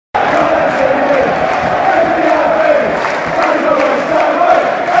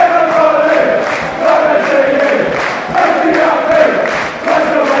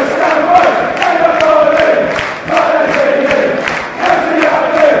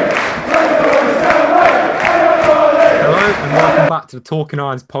to the Talking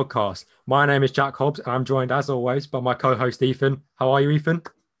Irons podcast. My name is Jack Hobbs, and I'm joined, as always, by my co-host, Ethan. How are you, Ethan?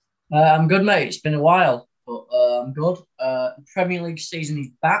 I'm good, mate. It's been a while, but I'm good. The Premier League season is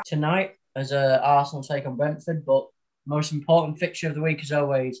back tonight as Arsenal take on Brentford, but most important fixture of the week, as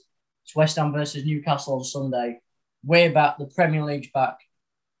always, it's West Ham versus Newcastle on Sunday. We're back. The Premier League's back.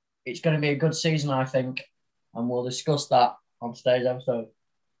 It's going to be a good season, I think, and we'll discuss that on today's episode.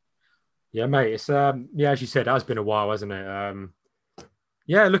 Yeah, mate. It's as you said, it has been a while, hasn't it?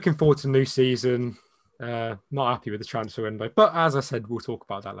 Looking forward to the new season. Not happy with the transfer window, but as I said, we'll talk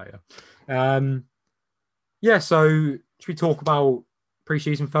about that later. So should we talk about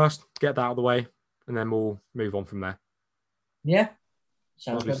pre-season first? Get that out of the way, and then we'll move on from there. Yeah,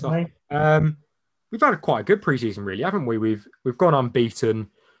 sounds good to me. We've had quite a good pre-season, really, haven't we? We've gone unbeaten.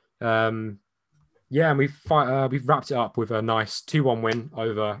 And we've wrapped it up with a nice 2-1 win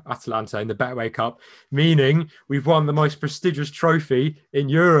over Atalanta in the Betway Cup, meaning we've won the most prestigious trophy in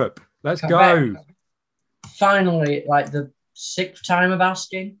Europe. Let's go. Finally, like the 6th time of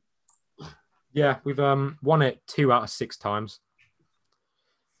asking. Yeah, we've won it 2 out of 6 times.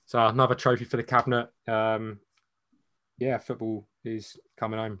 So another trophy for the cabinet. Football is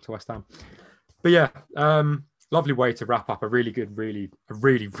coming home to West Ham. But lovely way to wrap up a really good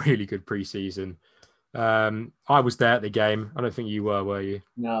good pre-season. I was there at the game. I don't think you were you?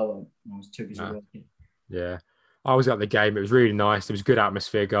 No, I was too busy working. Yeah, I was at the game. It was really nice. There was good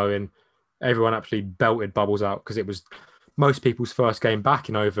atmosphere going. Everyone actually belted bubbles out because it was most people's first game back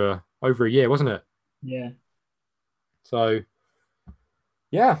in over a year, wasn't it? Yeah. So,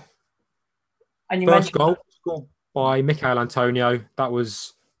 yeah. And first goal scored by Michail Antonio. That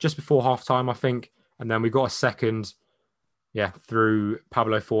was just before half-time, I think. And then we got a second, through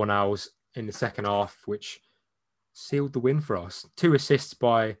Pablo Fornals in the second half, which sealed the win for us. 2 assists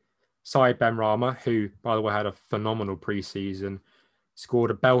by Saïd Benrahma, who, by the way, had a phenomenal pre-season.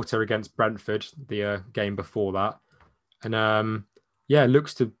 Scored a belter against Brentford the game before that. And,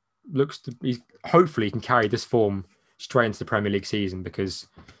 looks to hopefully he can carry this form straight into the Premier League season because,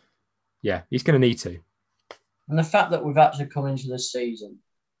 he's going to need to. And the fact that we've actually come into this season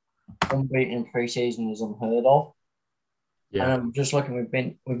unbeaten in pre-season is unheard of. Yeah. And I'm just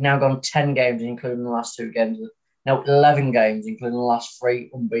looking, we've now gone 10 games, including the last 2 games. Now 11 games, including the last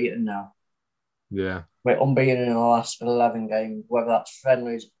 3, unbeaten now. Yeah. We're unbeaten in the last 11 games, whether that's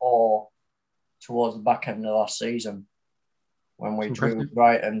friendlies or towards the back end of last season when we drew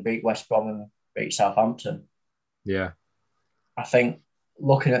Brighton, beat West Brom and beat Southampton. Yeah. I think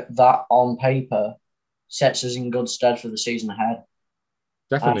looking at that on paper sets us in good stead for the season ahead.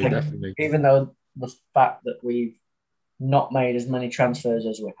 Definitely. Even though the fact that we've not made as many transfers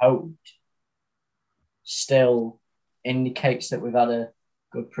as we hoped still indicates that we've had a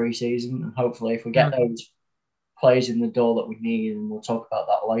good pre-season, and hopefully if we get those players in the door that we need, and we'll talk about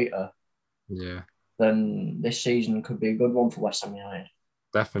that later, then this season could be a good one for West Ham United.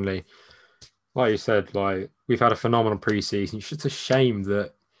 Definitely. Like you said, we've had a phenomenal pre-season. It's just a shame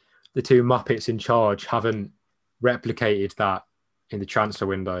that the 2 Muppets in charge haven't replicated that in the transfer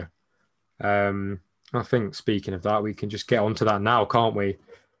window. I think, speaking of that, we can just get onto that now, can't we?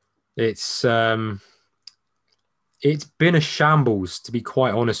 It's been a shambles, to be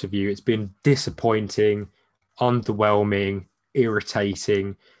quite honest with you. It's been disappointing, underwhelming,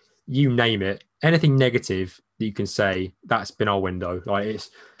 irritating, you name it. Anything negative that you can say, that's been our window.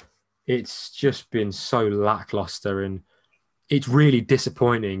 It's just been so lackluster, and it's really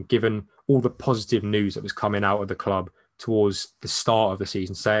disappointing given all the positive news that was coming out of the club towards the start of the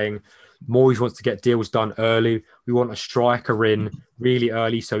season, saying Moyes wants to get deals done early. We want a striker in really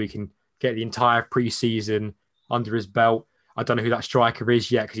early so we can get the entire pre-season under his belt. I don't know who that striker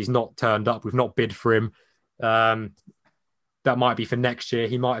is yet because he's not turned up. We've not bid for him. That might be for next year.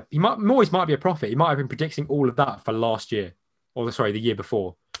 Moyes might be a prophet. He might have been predicting all of that for last year, the year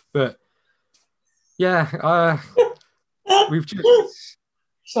before. But we've just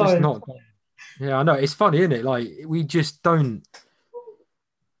not. Yeah, I know. It's funny, isn't it? We just don't.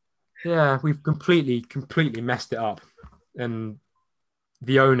 Yeah, we've completely messed it up, and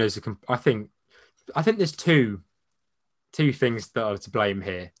the owners are. I think there's two things that are to blame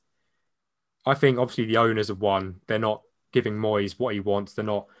here. I think obviously the owners are one. They're not giving Moyes what he wants.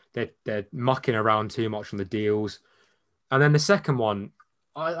 They're mucking around too much on the deals, and then the second one,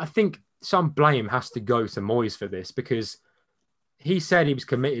 I think some blame has to go to Moyes for this because he said he was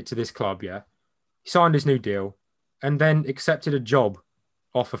committed to this club. Yeah, he signed his new deal, and then accepted a job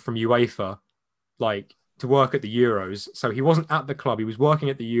offer from UEFA, to work at the Euros. So he wasn't at the club. He was working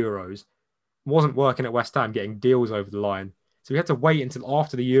at the Euros, wasn't working at West Ham, getting deals over the line. So we had to wait until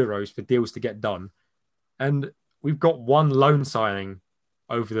after the Euros for deals to get done. And we've got one loan signing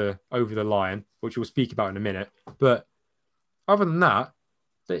over the line, which we'll speak about in a minute. But other than that,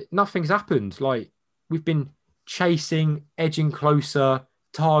 nothing's happened. Like we've been chasing, edging closer,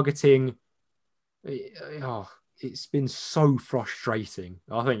 targeting. It's been so frustrating.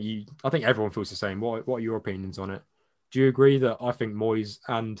 I think everyone feels the same. What are your opinions on it? Do you agree that I think Moyes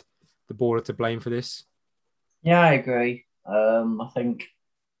and the board are to blame for this? Yeah, I agree. I think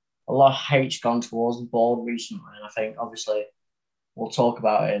a lot of hate's gone towards the board recently, and I think obviously we'll talk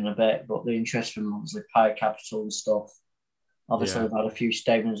about it in a bit. But the interest from obviously Pi Capital and stuff. Obviously, Yeah, we've had a few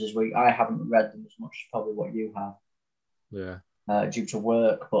statements this week. I haven't read them as much as probably what you have yeah. due to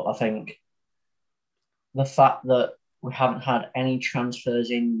work, but I think the fact that we haven't had any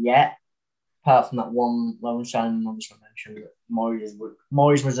transfers in yet, apart from that one loan signing, obviously I mentioned that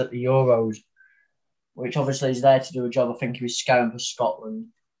Moyes was at the Euros, which obviously is there to do a job. I think he was scouting for Scotland,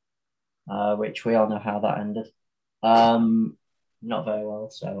 which we all know how that ended. Not very well,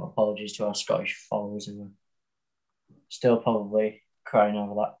 so apologies to our Scottish followers who are still probably crying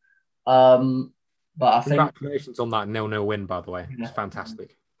over that. But I think Congratulations on that 0-0 win, by the way. yeah. It's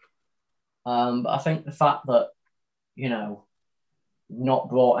fantastic. But I think the fact that, you know, not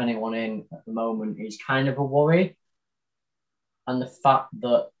brought anyone in at the moment is kind of a worry. And the fact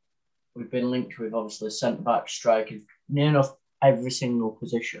that we've been linked with obviously centre back, strikers, near enough every single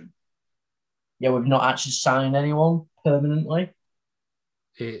position. Yeah, we've not actually signed anyone permanently.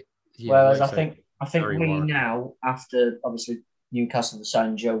 Whereas Like I think we worrying. now, after obviously Newcastle have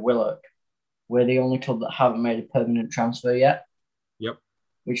signed Joe Willock, we're the only club that haven't made a permanent transfer yet. Yep.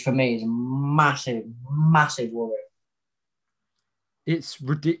 Which for me is a massive, massive worry. It's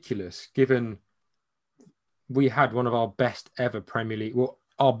ridiculous given we had one of our best ever Premier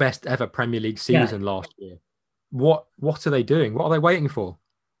League season last year. What are they doing? What are they waiting for?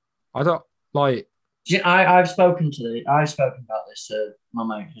 I don't like. I've spoken about this to my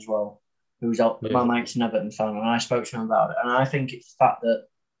mate as well, my mate's an Everton fan, and I spoke to him about it. And I think it's the fact that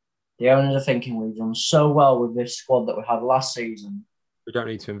the owners are thinking we've done so well with this squad that we had last season. We don't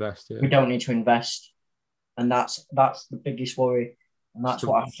need to invest. Yeah. We don't need to invest, and that's the biggest worry, and that's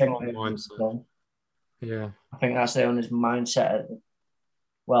what I think the owners have done. Yeah, I think that's the owner's mindset.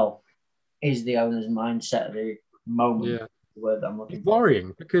 Is the owner's mindset at the moment. Yeah, the word that I'm looking it's for.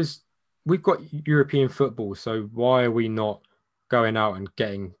 worrying because we've got European football, so why are we not going out and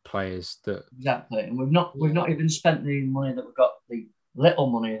getting players that exactly? And we've not even spent the money that we got, the little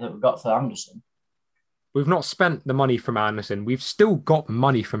money that we got for Anderson. We've not spent the money from Anderson. We've still got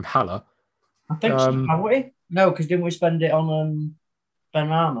money from Haller. I think so. Have we? No, because didn't we spend it on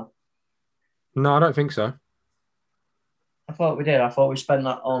Benrahma? No, I don't think so. I thought we did. I thought we spent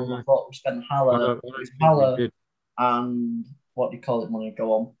that on. I thought we spent Haller. Haller and what do you call it? Money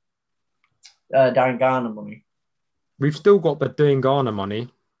go on. Diangana money. We've still got the Diangana money.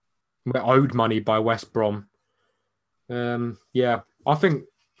 We're owed money by West Brom. Yeah, I think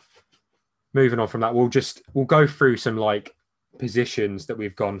moving on from that, we'll go through some like positions that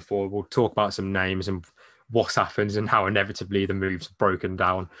we've gone for. We'll talk about some names and what's happened and how inevitably the moves have broken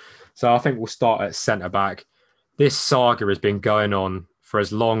down. So I think we'll start at centre back. This saga has been going on for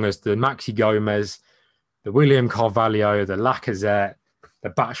as long as the Maxi Gomez, the William Carvalho, the Lacazette, the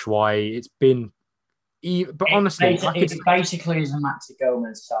Batshuayi. It's been, but honestly, it basically is a Maxi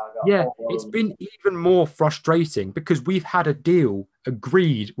Gomez saga. Yeah, it's been even more frustrating because we've had a deal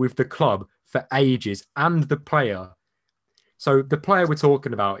agreed with the club for ages and the player. So the player we're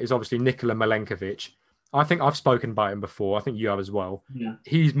talking about is obviously Nikola Milenkovic. I think I've spoken about him before. I think you have as well. Yeah.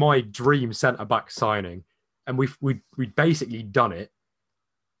 He's my dream centre-back signing. And we've basically done it.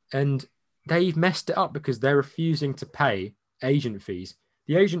 And they've messed it up because they're refusing to pay agent fees.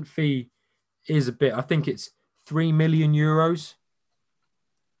 The agent fee is a bit, I think it's 3 million euros.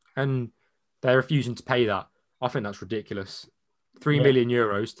 And they're refusing to pay that. I think that's ridiculous. 3 million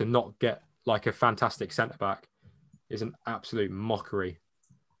euros to not get like a fantastic centre-back is an absolute mockery.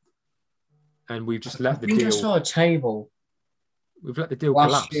 And we've just let the deal. I saw a table. We've let the deal last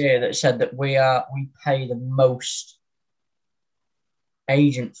collapse. year that said that we pay the most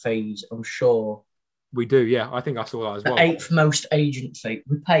agent fees. I'm sure we do. Yeah, I think I saw that as well. The 8th most agent fee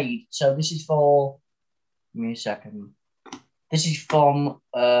we paid. So this is for. Give me a second. This is from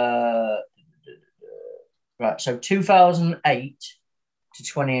right. So 2008 to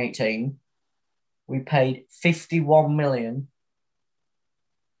 2018, we paid 51 million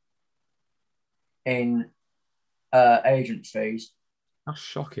in agent fees. That's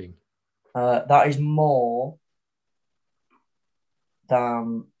shocking. That is more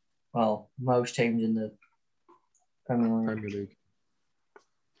than most teams in the Premier League.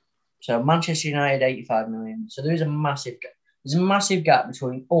 So Manchester United 85 million. So there's a massive gap. There's a massive gap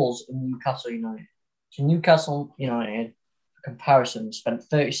between us and Newcastle United. So Newcastle United, for comparison, spent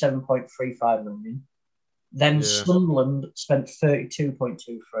 37.35 million. Then Sunderland spent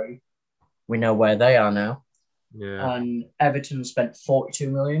 32.23. We know where they are now. Yeah. And Everton spent 42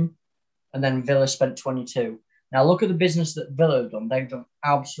 million. And then Villa spent 22. Now look at the business that Villa have done. They've done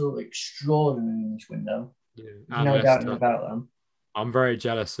absolutely extraordinary in this window. Yeah. There's no doubt about them. I'm very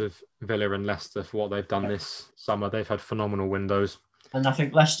jealous of Villa and Leicester for what they've done this summer. They've had phenomenal windows. And I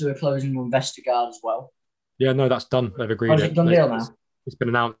think Leicester are closing on Vestergaard as well. Yeah, no, that's done. They've agreed. Is it done deal now? It's been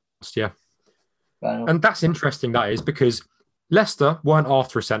announced, yeah. And that's interesting, that is, because Leicester weren't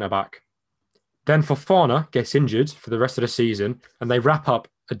after a centre-back. Then Fofana gets injured for the rest of the season, and they wrap up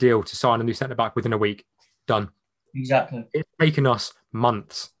a deal to sign a new centre-back within a week. Done. Exactly. It's taken us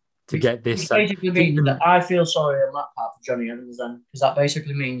months to get this. It basically means that I feel sorry on that part for Johnny Evans then, because that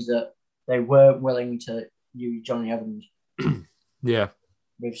basically means that they weren't willing to use Johnny Evans. Yeah.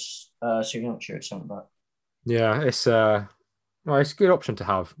 With signature at centre back. Yeah, it's a good option to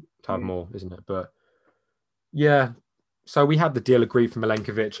have more, isn't it? But yeah, so we had the deal agreed from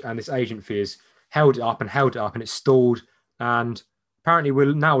Milenkovic, and this agent fee has held it up, and it's stalled. And apparently,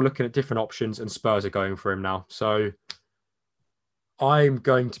 we're now looking at different options, and Spurs are going for him now. So I'm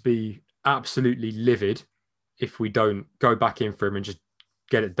going to be absolutely livid if we don't go back in for him and just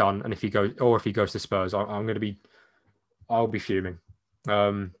get it done. And if he goes to Spurs, I'll be fuming.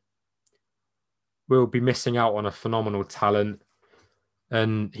 We'll be missing out on a phenomenal talent,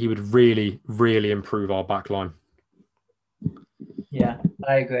 and he would really, really improve our back line. Yeah,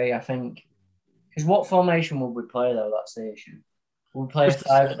 I agree. I think because what formation would we play though? That's the issue. Would we play a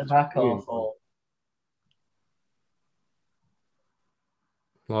 5 at the back or 4?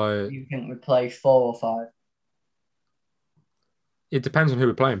 Like, you think we'd play 4 or 5? It depends on who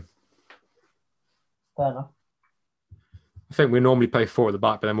we're playing. Fair enough. I think we normally play 4 at the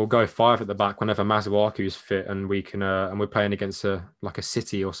back, but then we'll go 5 at the back whenever Masuaku is fit, and we can and we're playing against a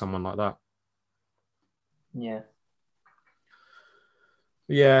City or someone like that. Yeah.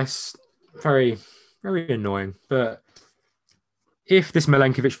 Yes, very, very annoying. But if this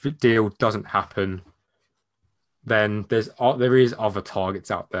Milenkovic deal doesn't happen, then there is other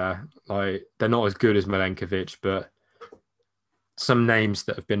targets out there. Like, they're not as good as Milenkovic, but some names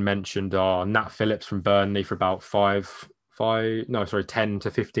that have been mentioned are Nat Phillips from Burnley for about 10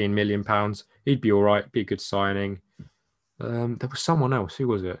 to 15 million pounds. He'd be all right, be a good signing. There was someone else. Who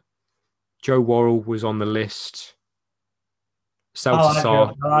was it? Joe Worrell was on the list. I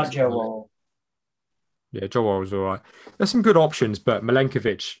like Joe Worrell. Yeah, Joe Worrell was all right. There's some good options, but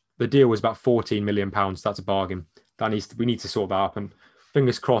Milenkovic, the deal was about 14 million pounds. That's a bargain. We need to sort that up, and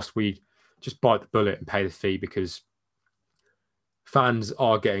fingers crossed we just bite the bullet and pay the fee, because fans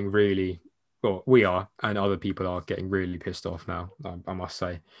are getting really, well, we are, and other people are getting really pissed off now, I must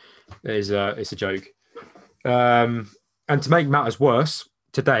say. It's a joke. And to make matters worse,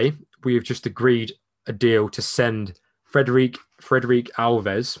 today we have just agreed a deal to send Frederic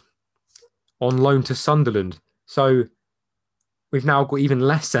Alves on loan to Sunderland. So we've now got even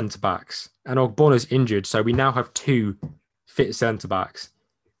less centre-backs, and Ogbonna's injured, so we now have 2 fit centre-backs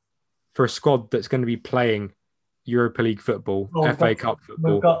for a squad that's going to be playing Europa League football, FA Cup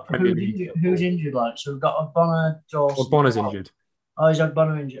football. Who's injured? Like, so we've got Ogbonna, Dawson. Ogbonna's injured. Oh, is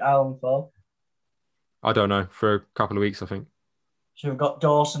Ogbonna injured? How long for? I don't know. For a couple of weeks, I think. So we've got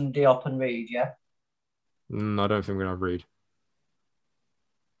Dawson, Diop, and Reed, yeah? I don't think we're going to have Reed.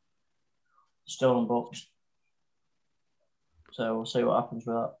 Still on books. So we'll see what happens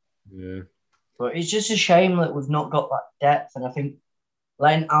with that. Yeah. But it's just a shame that we've not got that depth, and I think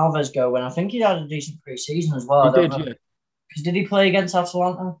letting Alves go when I think he had a decent pre-season as well. He did, yeah. Because did he play against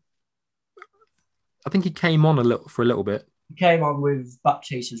Atalanta? I think he came on for a little bit. He came on with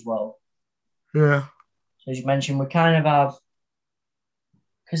Baptiste as well. Yeah. So as you mentioned, we kind of have,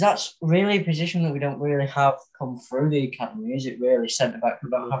 because that's really a position that we don't really have come through the academy, is it really? Centre back.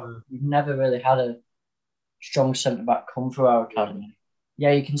 We've never really had a strong centre back come through our academy.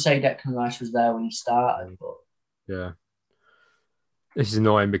 Yeah, you can say Declan Rice was there when he started, but yeah. This is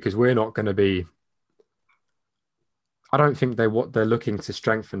annoying because we're not going to be. I don't think they're looking to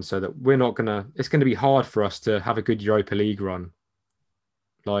strengthen, so that we're not going to. It's going to be hard for us to have a good Europa League run,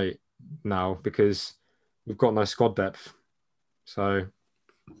 like now, because we've got no squad depth. So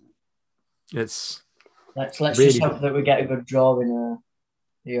it's. Let's really just hope that we get a good draw in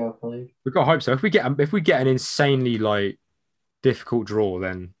the Europa League. We've got to hope so. If we get an insanely difficult draw,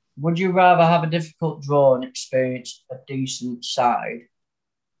 then. Would you rather have a difficult draw and experience a decent side?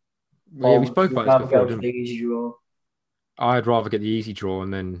 Yeah, we spoke about this before. The easy draw? I'd rather get the easy draw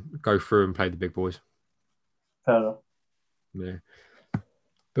and then go through and play the big boys. Fair enough. Yeah.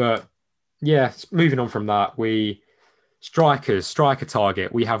 But yeah, moving on from that, striker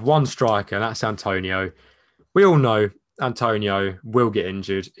target. We have one striker, and that's Antonio. We all know Antonio will get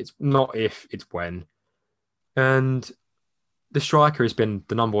injured. It's not if, it's when. And the striker has been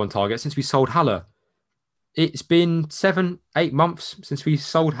the number one target since we sold Haller. It's been 7-8 months since we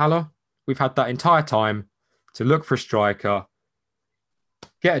sold Haller. We've had that entire time to look for a striker,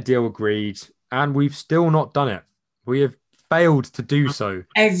 get a deal agreed, and we've still not done it. We have failed to do so.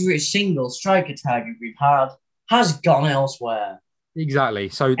 Every single striker target we've had has gone elsewhere. Exactly.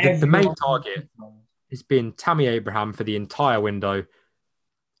 So the main target has been Tammy Abraham for the entire window.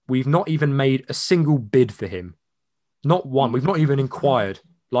 We've not even made a single bid for him. Not one. We've not even inquired.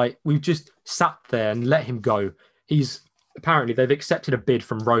 Like, we've just sat there and let him go. Apparently they've accepted a bid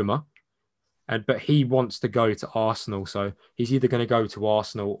from Roma, but he wants to go to Arsenal. So he's either going to go to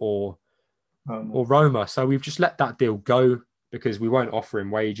Arsenal or Roma. So we've just let that deal go because we won't offer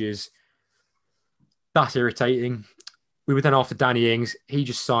him wages. That's irritating. We were then after Danny Ings. He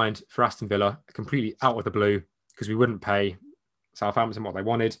just signed for Aston Villa completely out of the blue because we wouldn't pay Southampton what they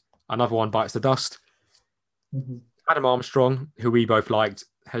wanted. Another one bites the dust. Mm-hmm. Adam Armstrong, who we both liked,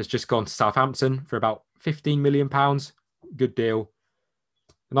 has just gone to Southampton for about £15 million. Good deal.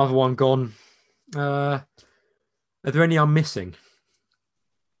 Another one gone. Are there any I'm missing?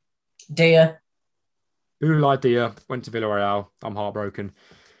 Dia. Boulaye Dia went to Villarreal. I'm heartbroken.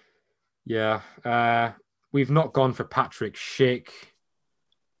 Yeah. We've not gone for Patrick Schick.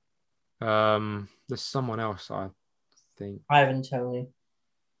 There's someone else, I think. Ivan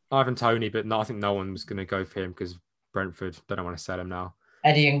Toney, but no, I think no one was going to go for him because Brentford don't want to sell him now.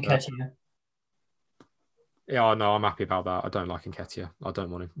 Eddie Nketiah. Yeah, no, I'm happy about that. I don't like Nketiah. I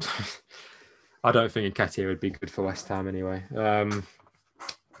don't want him. I don't think Nketiah would be good for West Ham anyway.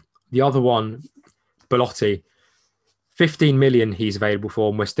 The other one, Belotti, 15 million he's available for,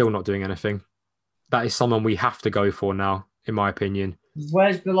 and we're still not doing anything. That is someone we have to go for now, in my opinion.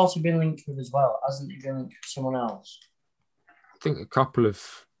 Where's Belotti been linked with as well? Hasn't he been linked with someone else? I think a couple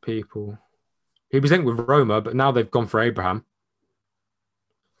of people. He was linked with Roma, but now they've gone for Abraham.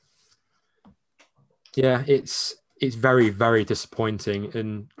 Yeah, it's very, very disappointing,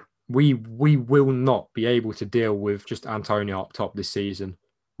 and we will not be able to deal with just Antonio up top this season.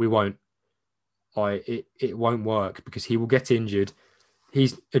 We won't. It won't work because he will get injured.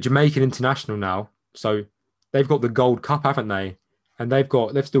 He's a Jamaican international now, so they've got the Gold Cup, haven't they? And they've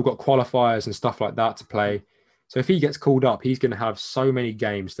still got qualifiers and stuff like that to play. So if he gets called up, he's going to have so many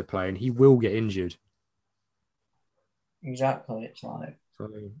games to play, and he will get injured. Exactly. It's like,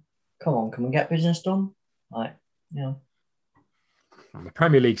 come on, can we get business done? Like, yeah. The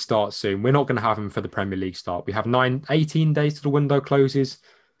Premier League starts soon. We're not going to have him for the Premier League start. We have 18 days till the window closes.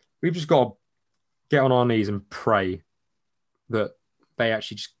 We've just got to get on our knees and pray that they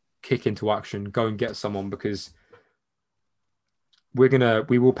actually just kick into action, go and get someone, because we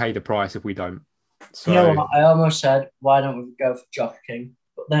will pay the price if we don't. So, you know what? I almost said, why don't we go for Josh King?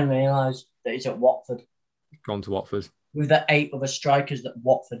 But then realised that he's at Watford. Gone to Watford. With the 8 other strikers that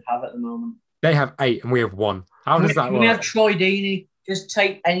Watford have at the moment. They have 8 and we have 1. How does that work? We have Troy Deeney. Just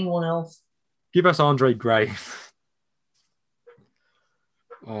take anyone else. Give us Andre Gray.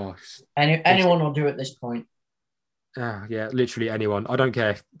 Anyone will do at this point. Yeah, literally anyone. I don't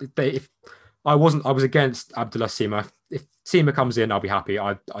care. If I was against Abdullah Sima. If Sima comes in, I'll be happy.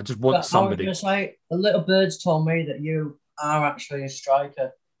 I just want somebody. I was going to say, the little birds told me that you are actually a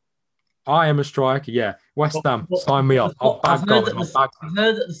striker. I am a striker, yeah. West Ham, sign me up. I've heard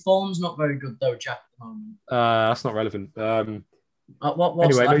that the form's not very good, though, Jack, at the moment. That's not relevant. Anyway,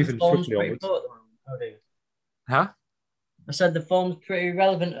 moving swiftly onwards. Oh, dear. Huh? I said the form's pretty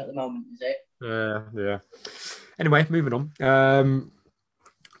relevant at the moment, is it? Yeah. Anyway, moving on.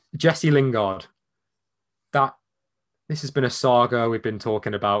 Jesse Lingard. This has been a saga we've been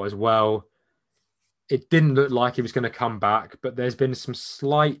talking about as well. It didn't look like he was going to come back, but there's been some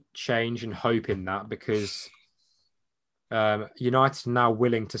slight change and hope in that because United are now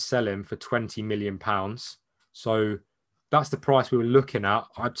willing to sell him for £20 million. So that's the price we were looking at.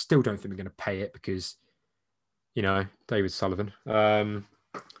 I still don't think we're going to pay it because, David Sullivan.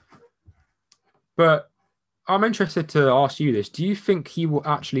 But I'm interested to ask you this. Do you think he will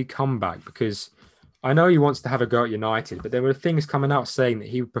actually come back? Because I know he wants to have a go at United, but there were things coming out saying that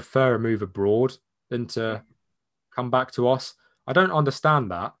he would prefer a move abroad than to come back to us. I don't understand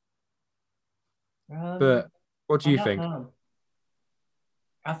that. But what do you think?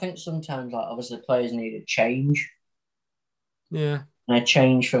 I think sometimes, obviously, players need a change. Yeah. And a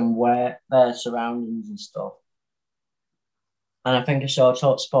change from where their surroundings and stuff. And I think I saw a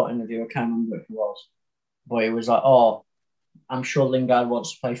top spot interview. I can't remember if it was, but it was like, "Oh, I'm sure Lingard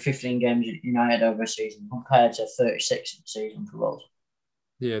wants to play 15 games at United over a season compared to 36 in the season for us."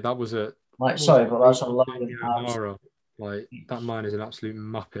 Yeah, that was a Like, what was sorry, it? but that's a load of abs. Mara. Like that man is an absolute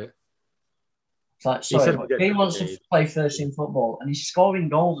muppet. It's like, He sorry, said we but get he wants to relegated. play first team football and he's scoring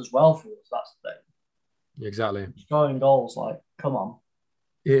goals as well for us. That's the thing. Exactly. He's scoring goals, like, come on.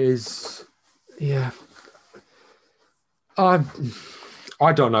 It is. Yeah. I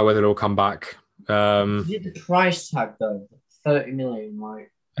I don't know whether it'll come back. Is it the price tag though? 30 million,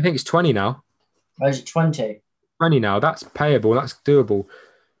 like, I think it's 20 now. or is it 20? 20 now. That's payable. That's doable.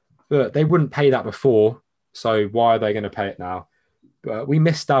 But they wouldn't pay that before. So why are they going to pay it now? But we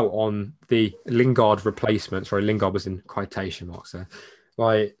missed out on the Lingard replacement. Sorry, Lingard was in quotation marks there.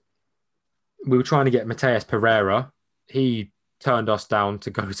 Like, we were trying to get Mateus Pereira. He turned us down to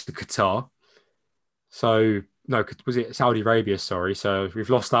go to Qatar. So, no, was it Saudi Arabia? Sorry. So we've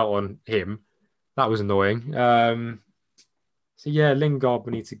lost out on him. That was annoying. So, yeah, Lingard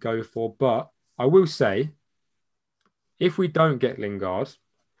we need to go for. But I will say, if we don't get Lingard,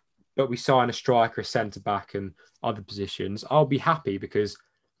 but we sign a striker, a centre back, and other positions, I'll be happy because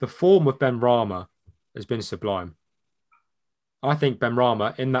the form of Ben Rama has been sublime. I think Ben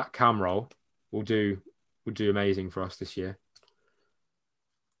Rama in that cam role will do amazing for us this year.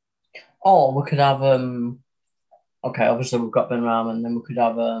 Oh, we could have okay, obviously we've got Ben Rahman, then we could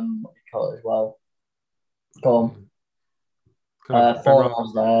have what do you call it as well? Go on. Kind of Ben Rama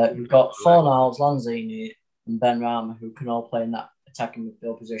Fornals there. We've got Fornals, Lanzini, and Ben Rama who can all play in that attacking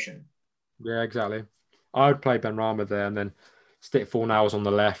midfield position. Yeah, exactly. I would play Ben Rama there and then stick Fornals on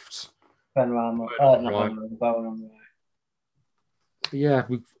the left. Ben Rama, not Right. Ben Rama, Bowen on the right. But yeah,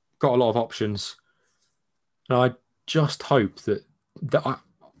 we've got a lot of options. And I just hope that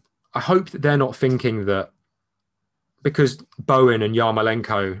I hope that they're not thinking that because Bowen and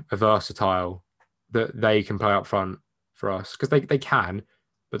Yarmolenko are versatile, that they can play up front for us. Because they can,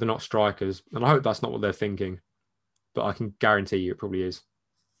 but they're not strikers. And I hope that's not what they're thinking. But I can guarantee you it probably is.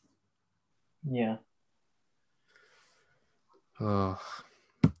 Yeah. Oh.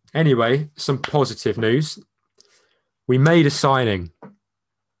 Anyway, some positive news. We made a signing.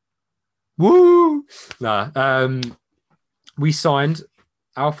 Woo! We signed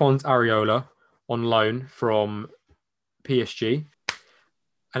Alphonse Areola on loan from PSG,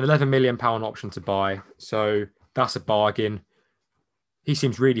 an £11 million option to buy. So that's a bargain. He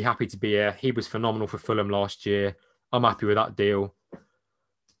seems really happy to be here. He was phenomenal for Fulham last year. I'm happy with that deal.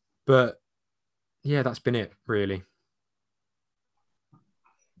 But yeah, that's been it, really.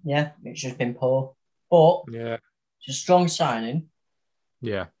 Yeah, it's just been poor. But Yeah. it's a strong signing.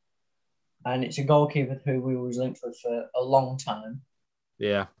 Yeah. And it's a goalkeeper who we was linked with for a long time.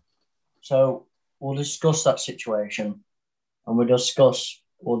 Yeah. So we'll discuss that situation. And we'll discuss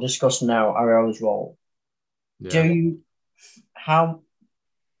now Ariola's role. Yeah.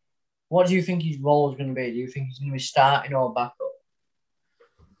 What do you think his role is going to be? Do you think he's going to be starting or backup?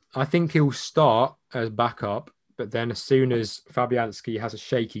 I think he'll start as backup, but then as soon as Fabianski has a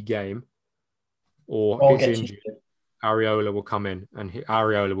shaky game or gets injured, Areola will come in and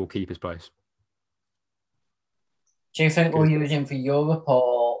Areola will keep his place. Do you think we'll use him for Europe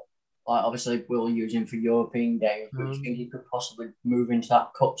or, like, obviously we'll use him for European games, but do you think he could possibly move into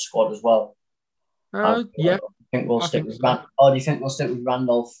that cup squad as well? Yeah. I think we'll stick with or do you think we'll stick with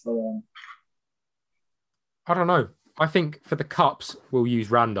Randolph for I don't know. I think for the cups we'll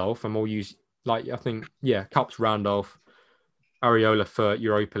use Randolph and we'll use cups Randolph, Areola for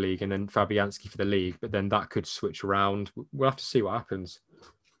Europa League and then Fabianski for the league, but then that could switch around. We'll have to see what happens.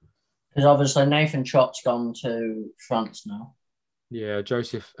 Because obviously Nathan Trott's gone to France now. Yeah,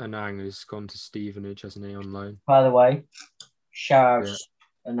 Joseph Anang has gone to Stevenage, hasn't he, on loan? By the way, shout out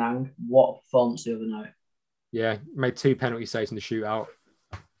Anang. What a performance the other night. Yeah, made 2 penalty saves in the shootout.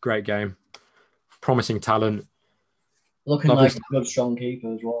 Great game. Promising talent. Looking like a good, strong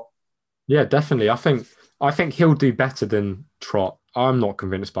keeper as well. Yeah, definitely. I think he'll do better than Trott. I'm not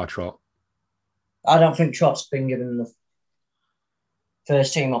convinced by Trott. I don't think Trott's been given the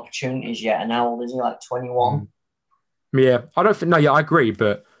first team opportunities yet. And how old is he? Like 21? Yeah, I don't think. No, yeah, I agree.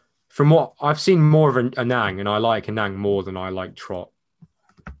 But from what I've seen more of Anang, and I like Anang more than I like Trott.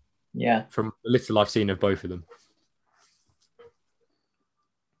 Yeah. From the little I've seen of both of them.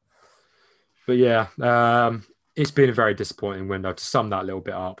 But yeah, it's been a very disappointing window. To sum that little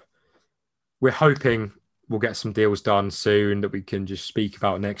bit up, we're hoping we'll get some deals done soon that we can just speak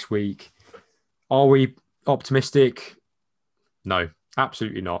about next week. Are we optimistic? No,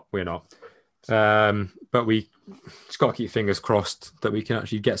 absolutely not. We're not. But we just got to keep fingers crossed that we can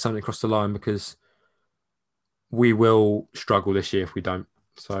actually get something across the line because we will struggle this year if we don't.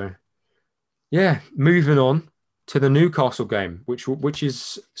 So, yeah, moving on to the Newcastle game, which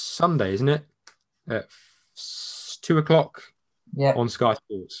is Sunday, isn't it? At 2 o'clock Yeah. on Sky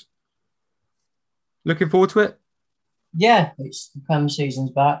Sports. Looking forward to it. Yeah, it's the Prem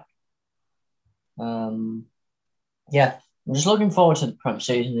season's back. Yeah, I'm just looking forward to the Prem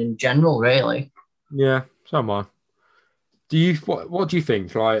season in general, really. Yeah, so am I. What do you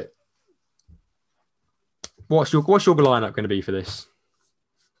think? Like, what's your lineup going to be for this?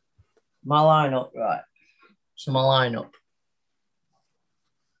 My lineup, right. So my lineup.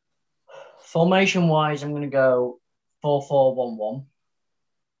 Formation wise, I'm gonna go 4-4-1-1.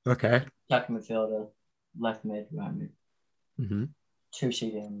 Okay. Attacking midfielder, left mid, right mid. Mm-hmm. 2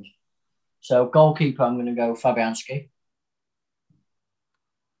 CDMs. So goalkeeper, I'm gonna go Fabianski.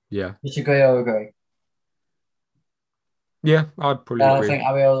 Yeah. Disagree or agree? Yeah, I'd probably I don't agree. think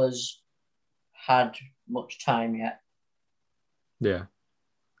Ariola's had much time yet. Yeah.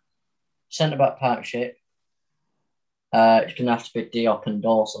 Centre back partnership. It's gonna have to be Diop and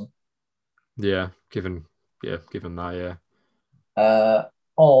Dawson. Yeah, given that, yeah.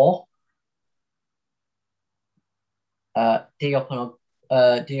 Or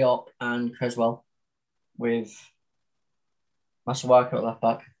Diop and Creswell with Masuaku at left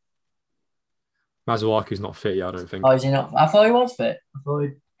back. Masuaku's not fit yet, I don't think. Oh, is he not? I thought he was fit.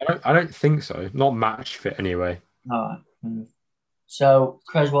 I don't think so. Not match fit anyway. All right. So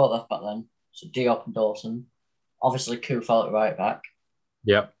Creswell at left back then. So Diop and Dawson. Obviously, Kufal at right back.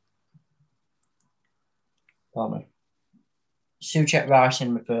 Yep. Souček, Rice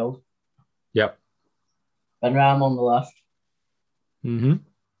in midfield. Yep. Benrahma on the left. Mm-hmm.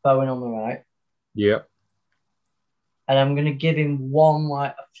 Bowen on the right. Yep. And I'm going to give him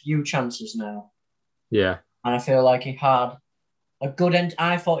a few chances now. Yeah. And I feel like he had a good end.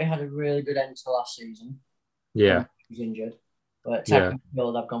 I thought he had a really good end to last season. Yeah. He was injured. But attacking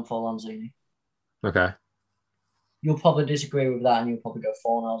midfield, I've gone for Lanzini. Okay. You'll probably disagree with that and you'll probably go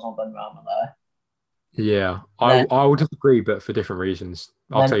 4-0 on Benrahma there. Yeah. I will disagree, but for different reasons.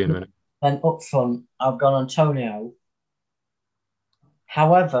 I'll tell you in a minute. Then up front, I've gone Antonio.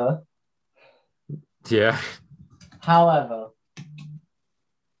 However. Yeah.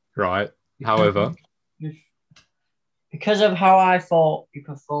 Right. However. Because of how I thought he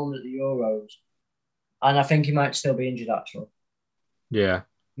performed at the Euros, and I think he might still be injured, actually. Yeah.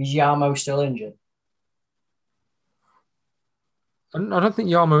 Is Yarmo still injured? I don't think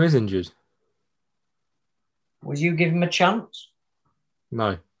Yarmo is injured. Would you give him a chance?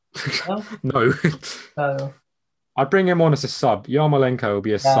 No. No? No. I'd bring him on as a sub. Yarmolenko will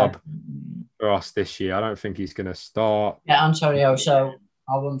be a sub for us this year. I don't think he's going to start. Yeah, Antonio. So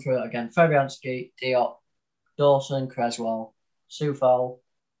I'll run through it again. Fabianski, Diop, Dawson, Creswell, Coufal,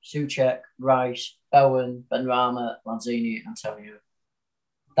 Souček, Rice, Bowen, Benrahma, Lanzini, Antonio.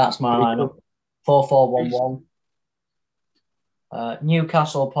 That's my lineup. 4-4-1-1.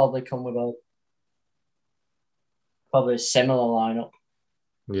 Newcastle will probably come with probably a similar lineup.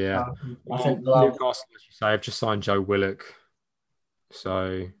 Yeah. I think Newcastle, as you say, have just signed Joe Willock.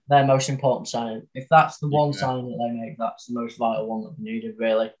 So their most important signing. If that's the one signing that they make, that's the most vital one that they needed,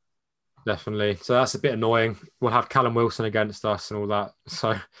 really. Definitely. So that's a bit annoying. We'll have Callum Wilson against us and all that.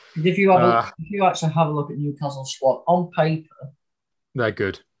 So if you actually have a look at Newcastle's squad on paper, they're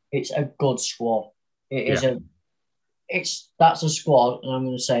good. It's a good squad. That's a squad, and I'm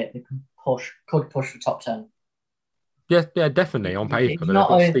going to say it. They could push for top 10. Yeah, definitely on paper. But they've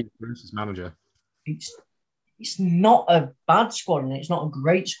got Steve Bruce as manager. It's not a bad squad, and it's not a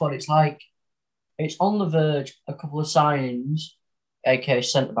great squad. It's like it's on the verge. A couple of signings, aka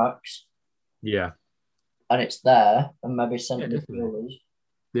centre backs. Yeah, and it's there, and maybe centre midfielders.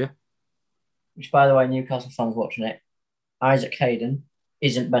 Yeah. Which, by the way, Newcastle fans watching it, Isaac Hayden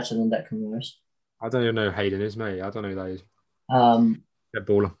isn't better than Declan Rice. I don't even know who Hayden is, mate. I don't know who that is. They're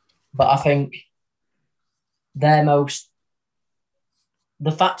baller. But I think the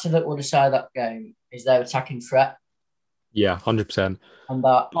factor that will decide that game is their attacking threat. Yeah, 100%. And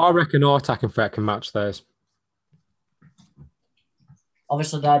that I reckon our attacking threat can match theirs.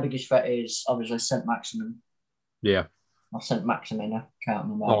 Obviously, their biggest threat is obviously St. Maximin. Yeah. Or St. Maximin, I can't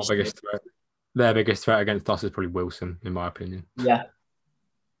remember. Their biggest threat against us is probably Wilson, in my opinion. Yeah.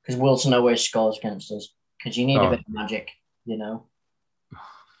 Because Wilson always scores against us. Because you need a bit of magic, you know.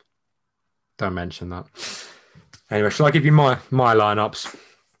 Don't mention that. Anyway, shall I give you my lineups?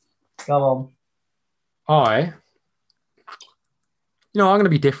 Go on. I'm going to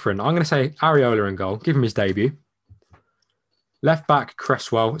be different. I'm going to say Areola in goal. Give him his debut. Left back,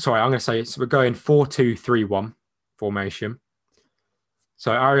 Cresswell. Sorry, I'm going to say we're going 4-2-3-1 formation.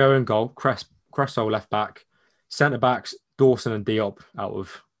 So Areola in goal, Cresswell left back, Centre backs, Dawson and Diop out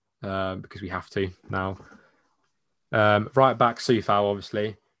of because we have to now. Right back, Sufal,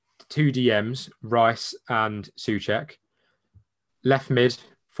 obviously. Two DMs, Rice and Souček. Left mid,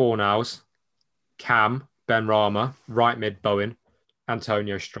 Fornals, Cam, Benrahma. Right mid, Bowen,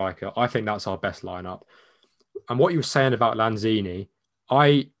 Antonio, striker. I think that's our best lineup. And what you were saying about Lanzini,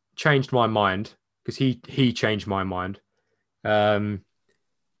 I changed my mind because he changed my mind. And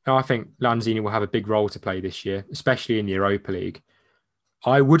I think Lanzini will have a big role to play this year, especially in the Europa League.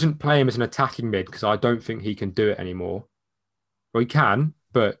 I wouldn't play him as an attacking mid because I don't think he can do it anymore. Well, he can,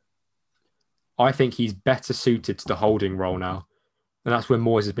 but I think he's better suited to the holding role now. And that's where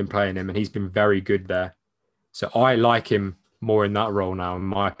Moyes has been playing him, and he's been very good there. So I like him more in that role now, in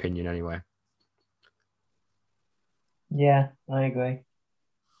my opinion, anyway. Yeah, I agree.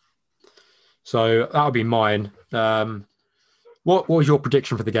 So that'll be mine. What was your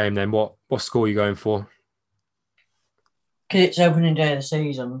prediction for the game then? What score are you going for? Because it's opening day of the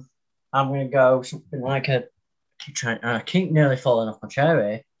season, I'm going to go something like I keep nearly falling off my chair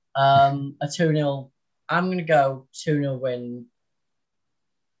here. A 2-0. I'm going to go 2-0 win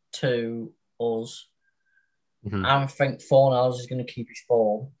to us. Mm-hmm. I think Fornals is going to keep his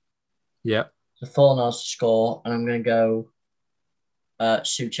form. Yeah. So Fornals to score, and I'm going to go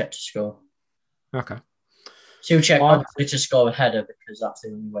Souček to score. Okay. Souček obviously to score a header because that's the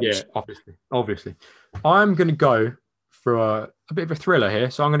only way. Yeah, obviously. I'm going to go for a bit of a thriller here.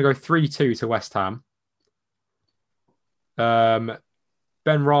 So I'm going to go 3-2 to West Ham.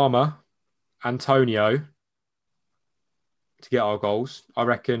 Benrahma, Antonio to get our goals. I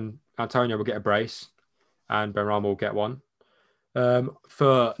reckon Antonio will get a brace and Benrahma will get one.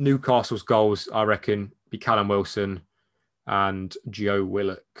 For Newcastle's goals, I reckon be Callum Wilson and Joe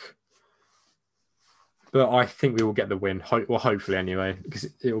Willock. But I think we will get the win. Hopefully anyway, because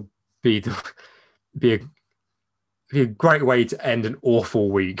it will be a great way to end an awful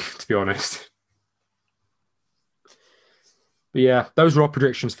week, to be honest. But yeah, those are our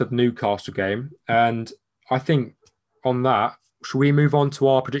predictions for the Newcastle game. And I think on that, should we move on to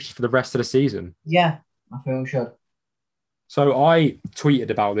our predictions for the rest of the season? Yeah, I think we should. So I tweeted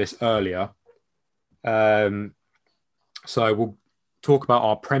about this earlier. So we'll talk about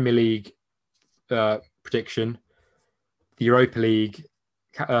our Premier League prediction, the Europa League,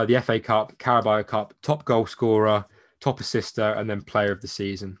 the FA Cup, Carabao Cup, top goal scorer, top assister, and then player of the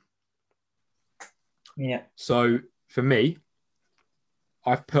season. Yeah. So for me,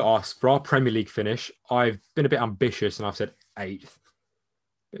 I've put us for our Premier League finish. I've been a bit ambitious and I've said 8th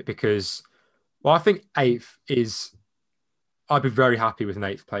because, well, I think 8th is. I'd be very happy with an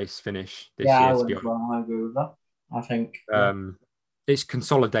 8th place finish this year. I would as well. I agree with that. I think it's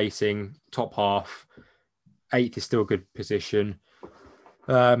consolidating top half. 8th is still a good position.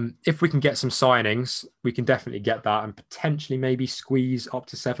 If we can get some signings, we can definitely get that and potentially maybe squeeze up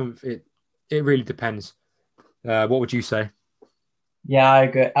to 7th. It really depends. What would you say? Yeah, I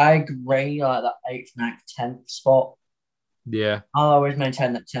agree. I agree, like that 8th, 9th, 10th spot. Yeah. I'll always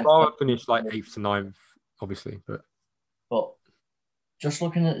maintain that 10th. I'll finish like 8th to 9th, obviously. But just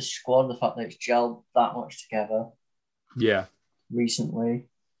looking at the squad, the fact that it's gelled that much together. Yeah. Recently,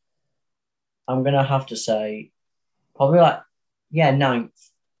 I'm going to have to say probably 9th.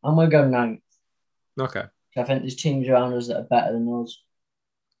 I'm going to go 9th. Okay. I think there's teams around us that are better than us.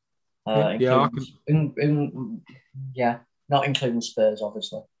 Not including Spurs,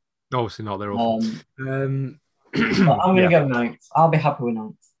 obviously. Obviously not. They're awful. But I'm going to go 9th. I'll be happy with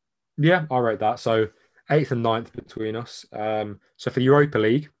 9th. Yeah, I'll rate that. So 8th and 9th between us. So for the Europa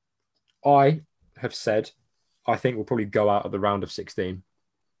League, I have said I think we'll probably go out of the round of 16.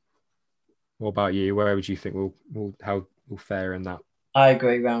 What about you? Where would you think we'll fare in that? I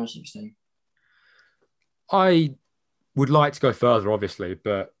agree, round of 16. I would like to go further, obviously,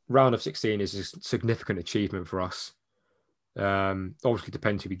 but round of 16 is a significant achievement for us. Obviously,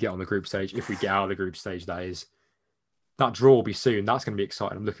 depends who we get on the group stage. If we get out of the group stage, that is. That draw will be soon. That's going to be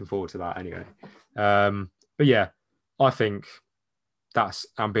exciting. I'm looking forward to that anyway. But yeah, I think that's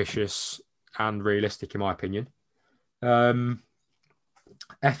ambitious and realistic in my opinion. FA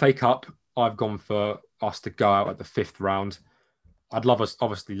Cup, I've gone for us to go out at the 5th round. I'd love us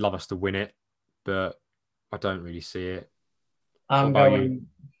to win it, but I don't really see it. I'm going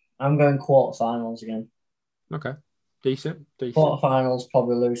quarterfinals again. Okay. Decent. Quarterfinals,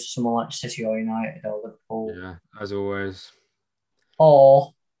 probably lose to someone like City or United or Liverpool. Yeah, as always.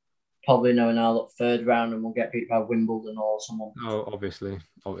 Or probably knowing now that 3rd round and we'll get beat by Wimbledon or someone. Oh, obviously.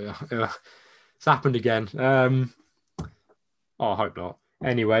 Oh, yeah. It's happened again. I hope not.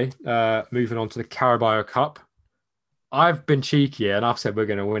 Anyway, moving on to the Carabao Cup. I've been cheeky and I've said we're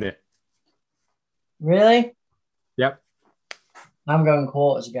going to win it. Really? Yep. I'm going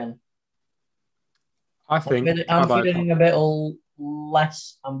quarters again. I think I'm Carabao Cup, feeling a bit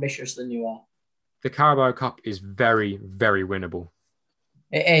less ambitious than you are. the Carabao Cup is very, very winnable.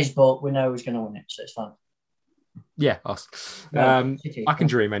 It is, but we know who's going to win it, so it's fine. Yeah, us. No, City. I can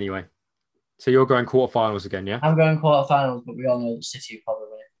dream anyway. So you're going quarterfinals again, yeah? I'm going quarterfinals, but we all know that City will probably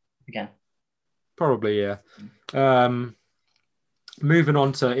win it again. Probably, yeah. Moving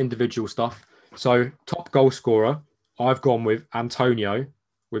on to individual stuff. So top goal scorer, I've gone with Antonio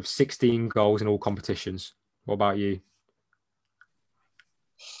with 16 goals in all competitions. What about you?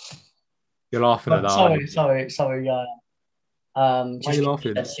 You're laughing at that, aren't you? Sorry. Why are Just you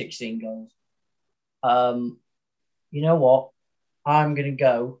laughing? said 16 goals. You know what? I'm gonna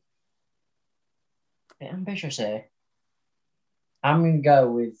go. A bit ambitious here. I'm gonna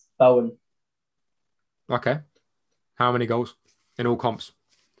go with Bowen. Okay. How many goals in all comps?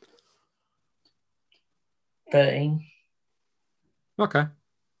 13. Okay.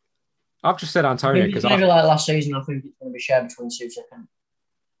 I've just said I Antonio think it's because gonna I be like last season. I think it's gonna be shared between Susak and.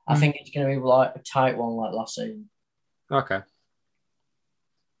 I think it's gonna be like a tight one like last season. okay.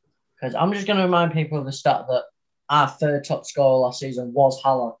 Because I'm just gonna remind people of the stat that our third top scorer last season was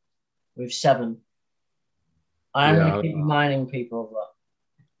Haller with 7. I am going to keep reminding people of that.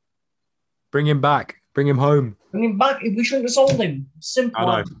 Bring him back. Bring him home. Bring him back. We shouldn't have sold him. Simple.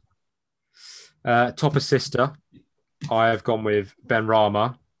 I know. Top assister, I have gone with Ben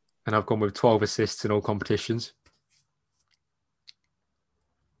Rama, and I've gone with 12 assists in all competitions.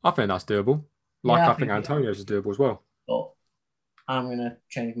 I think that's doable. I think Antonio's is doable as well. But I'm going to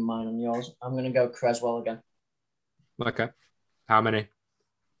change my mind on yours. I'm going to go Creswell again. Okay. How many?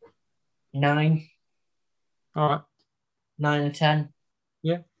 9. All right. 9 and 10.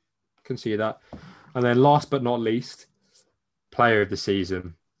 Yeah, can see that. And then last but not least, player of the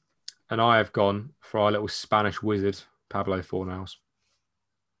season. And I have gone for our little Spanish wizard, Pablo Fornals.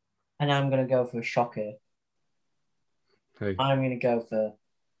 And I'm going to go for a shocker. Who? I'm going to go for,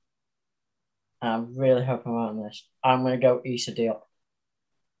 and I really hope I'm right on this, I'm going to go Issa Diop.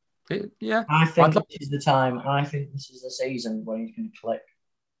 Yeah. I think this is the time. I think this is the season when he's going to click.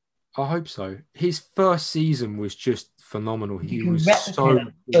 I hope so. His first season was just phenomenal. He was so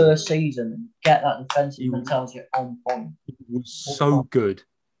good. First season and get that defensive mentality on point. He was so good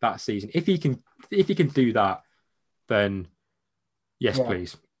that season. If he can do that, then yes,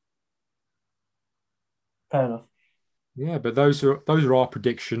 please. Fair enough. Yeah, but those are our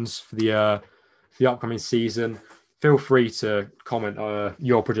predictions for the upcoming season. Feel free to comment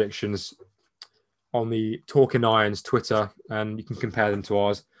your predictions on the Talking Irons Twitter, and you can compare them to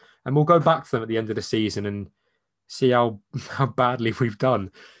ours. And we'll go back to them at the end of the season and see how badly we've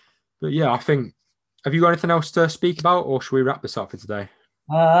done. But yeah, I think, have you got anything else to speak about, or should we wrap this up for today?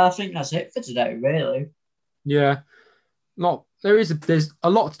 I think that's it for today, really. Yeah. There's a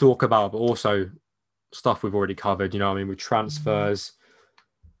lot to talk about, but also stuff we've already covered, you know what I mean, with transfers.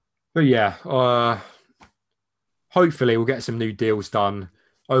 But yeah, hopefully we'll get some new deals done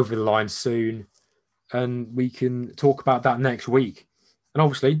over the line soon, and we can talk about that next week. And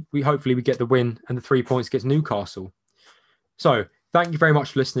obviously, hopefully we get the win and the 3 points against Newcastle. So thank you very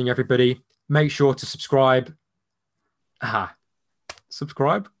much for listening, everybody. Make sure to subscribe.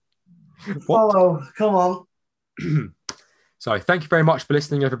 Subscribe? Follow. Come on. So thank you very much for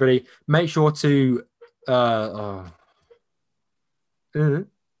listening, everybody. Make sure to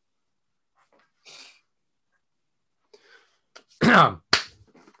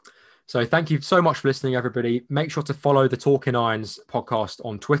So thank you so much for listening, everybody. Make sure to follow the Talking Irons podcast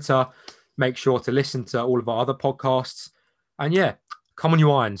on Twitter. Make sure to listen to all of our other podcasts. And yeah, come on,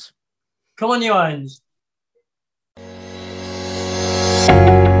 you Irons. Come on, you Irons.